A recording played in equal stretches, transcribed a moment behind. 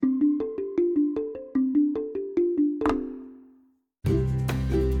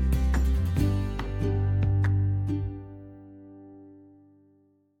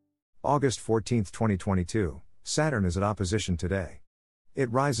August 14, 2022, Saturn is at opposition today. It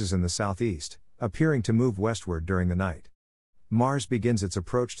rises in the southeast, appearing to move westward during the night. Mars begins its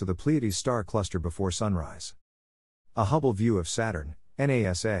approach to the Pleiades star cluster before sunrise. A Hubble view of Saturn,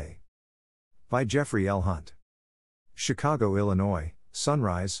 NASA. By Jeffrey L. Hunt. Chicago, Illinois,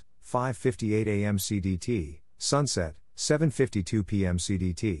 sunrise, 5:58 a.m. CDT, sunset, 7:52 p.m.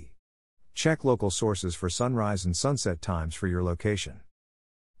 CDT. Check local sources for sunrise and sunset times for your location.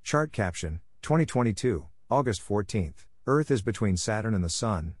 Chart caption, 2022, August 14. Earth is between Saturn and the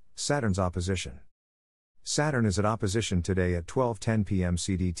Sun, Saturn's opposition. Saturn is at opposition today at 12:10 p.m.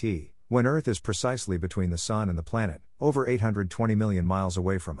 CDT, when Earth is precisely between the Sun and the planet, over 820 million miles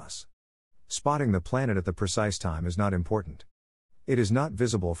away from us. Spotting the planet at the precise time is not important. It is not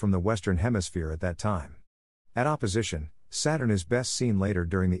visible from the Western Hemisphere at that time. At opposition, Saturn is best seen later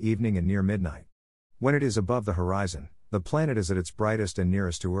during the evening and near midnight. When it is above the horizon, the planet is at its brightest and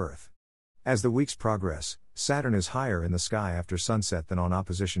nearest to Earth. As the weeks progress, Saturn is higher in the sky after sunset than on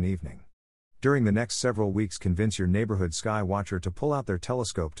opposition evening. During the next several weeks, convince your neighborhood sky watcher to pull out their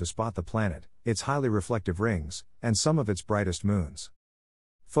telescope to spot the planet, its highly reflective rings, and some of its brightest moons.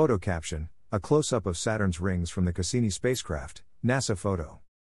 Photo caption, a close-up of Saturn's rings from the Cassini spacecraft, NASA photo.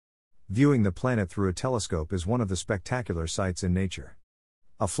 Viewing the planet through a telescope is one of the spectacular sights in nature.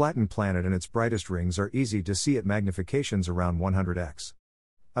 A flattened planet and its brightest rings are easy to see at magnifications around 100x.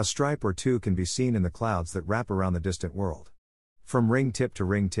 A stripe or two can be seen in the clouds that wrap around the distant world. From ring tip to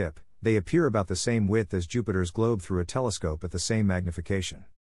ring tip, they appear about the same width as Jupiter's globe through a telescope at the same magnification.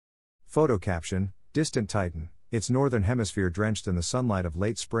 Photo caption, distant Titan, its northern hemisphere drenched in the sunlight of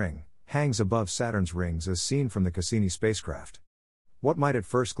late spring, hangs above Saturn's rings as seen from the Cassini spacecraft. What might at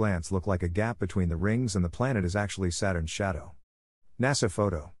first glance look like a gap between the rings and the planet is actually Saturn's shadow. NASA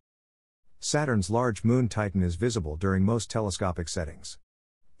photo. Saturn's large moon Titan is visible during most telescopic settings.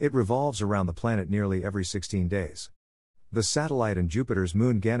 It revolves around the planet nearly every 16 days. The satellite and Jupiter's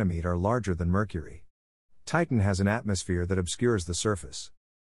moon Ganymede are larger than Mercury. Titan has an atmosphere that obscures the surface.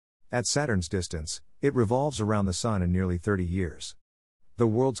 At Saturn's distance, it revolves around the Sun in nearly 30 years. The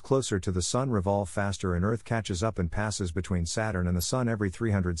worlds closer to the Sun revolve faster and Earth catches up and passes between Saturn and the Sun every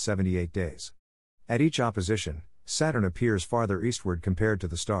 378 days. At each opposition, Saturn appears farther eastward compared to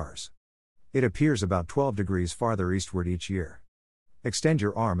the stars. It appears about 12 degrees farther eastward each year. Extend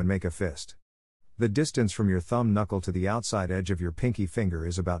your arm and make a fist. The distance from your thumb knuckle to the outside edge of your pinky finger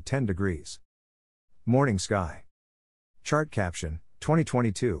is about 10 degrees. Morning sky. Chart caption,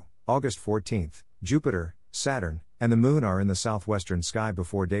 2022, August 14, Jupiter, Saturn, and the Moon are in the southwestern sky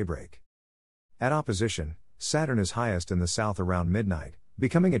before daybreak. At opposition, Saturn is highest in the south around midnight,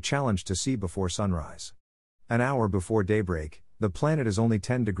 becoming a challenge to see before sunrise. An hour before daybreak, the planet is only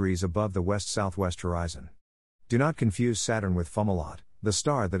 10 degrees above the west-southwest horizon. Do not confuse Saturn with Fomalhaut, the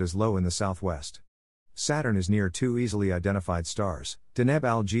star that is low in the southwest. Saturn is near two easily identified stars, Deneb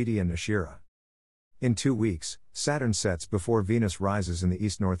Algedi and Nashira. In 2 weeks, Saturn sets before Venus rises in the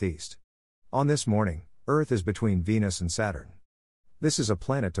east-northeast. On this morning, Earth is between Venus and Saturn. This is a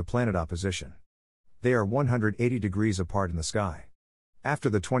planet-to-planet opposition. They are 180 degrees apart in the sky. After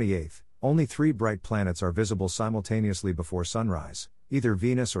the 28th, only 3 bright planets are visible simultaneously before sunrise, either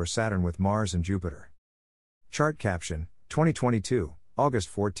Venus or Saturn with Mars and Jupiter. Chart caption, 2022, August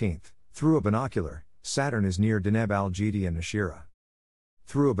 14, through a binocular, Saturn is near Deneb Algedi and Nashira.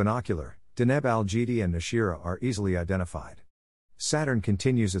 Through a binocular, Deneb Algedi and Nashira are easily identified. Saturn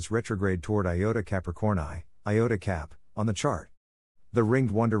continues its retrograde toward Iota Capricorni, Iota Cap, on the chart. The ringed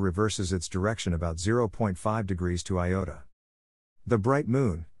wonder reverses its direction about 0.5 degrees to Iota. The bright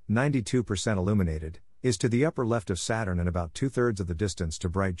moon, 92% illuminated, is to the upper left of Saturn and about 2/3 of the distance to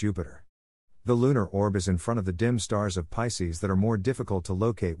bright Jupiter. The lunar orb is in front of the dim stars of Pisces that are more difficult to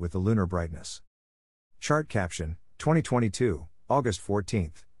locate with the lunar brightness. Chart caption, 2022, August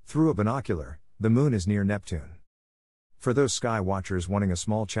 14, through a binocular, the moon is near Neptune. For those sky watchers wanting a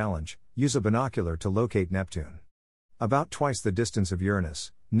small challenge, use a binocular to locate Neptune. About twice the distance of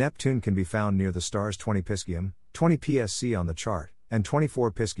Uranus, Neptune can be found near the stars 20 Piscium, 20 PSC on the chart, and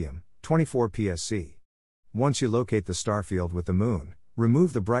 24 Piscium, 24 PSC. Once you locate the star field with the moon,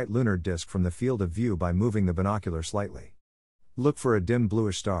 remove the bright lunar disk from the field of view by moving the binocular slightly. Look for a dim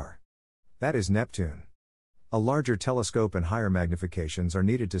bluish star. That is Neptune. A larger telescope and higher magnifications are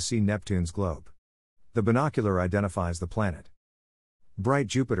needed to see Neptune's globe. The binocular identifies the planet. Bright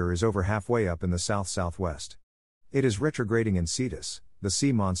Jupiter is over halfway up in the south-southwest. It is retrograding in Cetus, the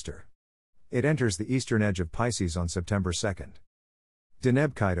sea monster. It enters the eastern edge of Pisces on September 2.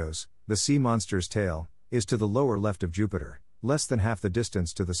 Deneb Kaitos, the sea monster's tail, is to the lower left of Jupiter, less than half the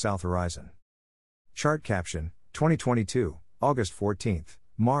distance to the south horizon. Chart caption, 2022, August 14,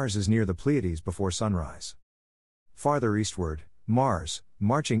 Mars is near the Pleiades before sunrise. Farther eastward, Mars,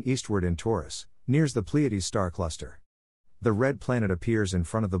 marching eastward in Taurus, nears the Pleiades star cluster. The red planet appears in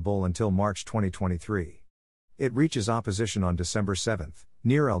front of the Bull until March 2023. It reaches opposition on December 7,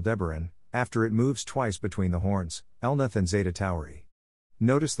 near Aldebaran, after it moves twice between the horns, Elnath and Zeta Tauri.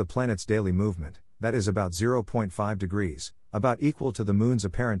 Notice the planet's daily movement, that is about 0.5 degrees, about equal to the Moon's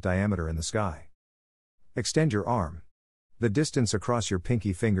apparent diameter in the sky. Extend your arm. The distance across your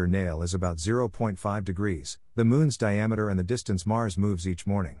pinky finger nail is about 0.5 degrees, the Moon's diameter and the distance Mars moves each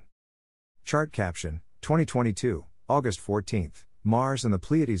morning. Chart caption, 2022, August 14, Mars and the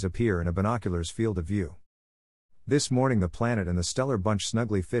Pleiades appear in a binocular's field of view. This morning the planet and the stellar bunch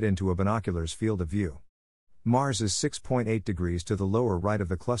snugly fit into a binocular's field of view. Mars is 6.8 degrees to the lower right of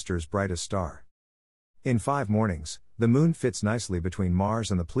the cluster's brightest star. In 5 mornings, the Moon fits nicely between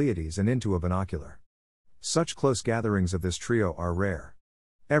Mars and the Pleiades and into a binocular. Such close gatherings of this trio are rare.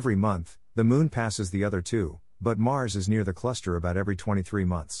 Every month, the Moon passes the other two, but Mars is near the cluster about every 23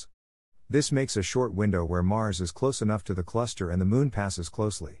 months. This makes a short window where Mars is close enough to the cluster and the Moon passes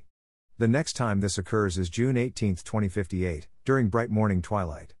closely. The next time this occurs is June 18, 2058, during bright morning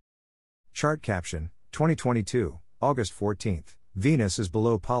twilight. Chart caption, 2022, August 14, Venus is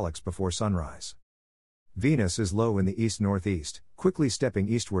below Pollux before sunrise. Venus is low in the east-northeast, quickly stepping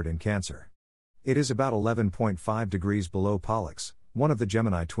eastward in Cancer. It is about 11.5 degrees below Pollux, one of the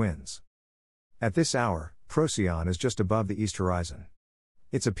Gemini twins. At this hour, Procyon is just above the east horizon.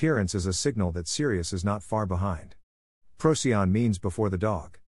 Its appearance is a signal that Sirius is not far behind. Procyon means before the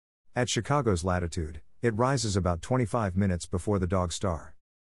dog. At Chicago's latitude, it rises about 25 minutes before the dog star.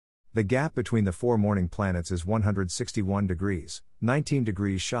 The gap between the 4 morning planets is 161 degrees, 19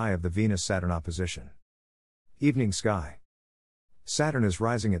 degrees shy of the Venus-Saturn opposition. Evening sky. Saturn is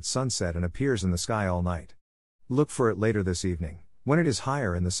rising at sunset and appears in the sky all night. Look for it later this evening, when it is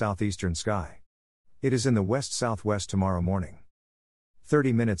higher in the southeastern sky. It is in the west-southwest tomorrow morning.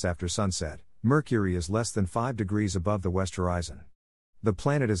 30 minutes after sunset, Mercury is less than 5 degrees above the west horizon. The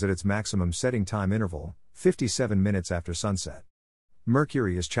planet is at its maximum setting time interval, 57 minutes after sunset.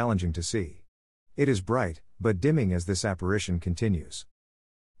 Mercury is challenging to see. It is bright, but dimming as this apparition continues.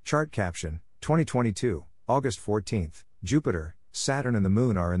 Chart caption, 2022, August 14, Jupiter, Saturn and the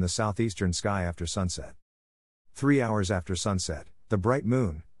Moon are in the southeastern sky after sunset. 3 hours after sunset, the bright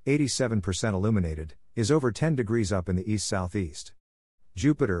Moon, 87% illuminated, is over 10 degrees up in the east-southeast.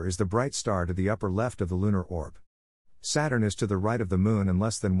 Jupiter is the bright star to the upper left of the lunar orb. Saturn is to the right of the Moon and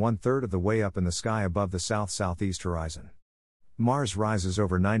less than 1/3 of the way up in the sky above the south-southeast horizon. Mars rises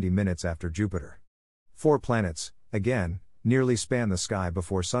over 90 minutes after Jupiter. 4 planets, again, nearly span the sky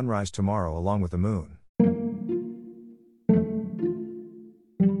before sunrise tomorrow along with the Moon.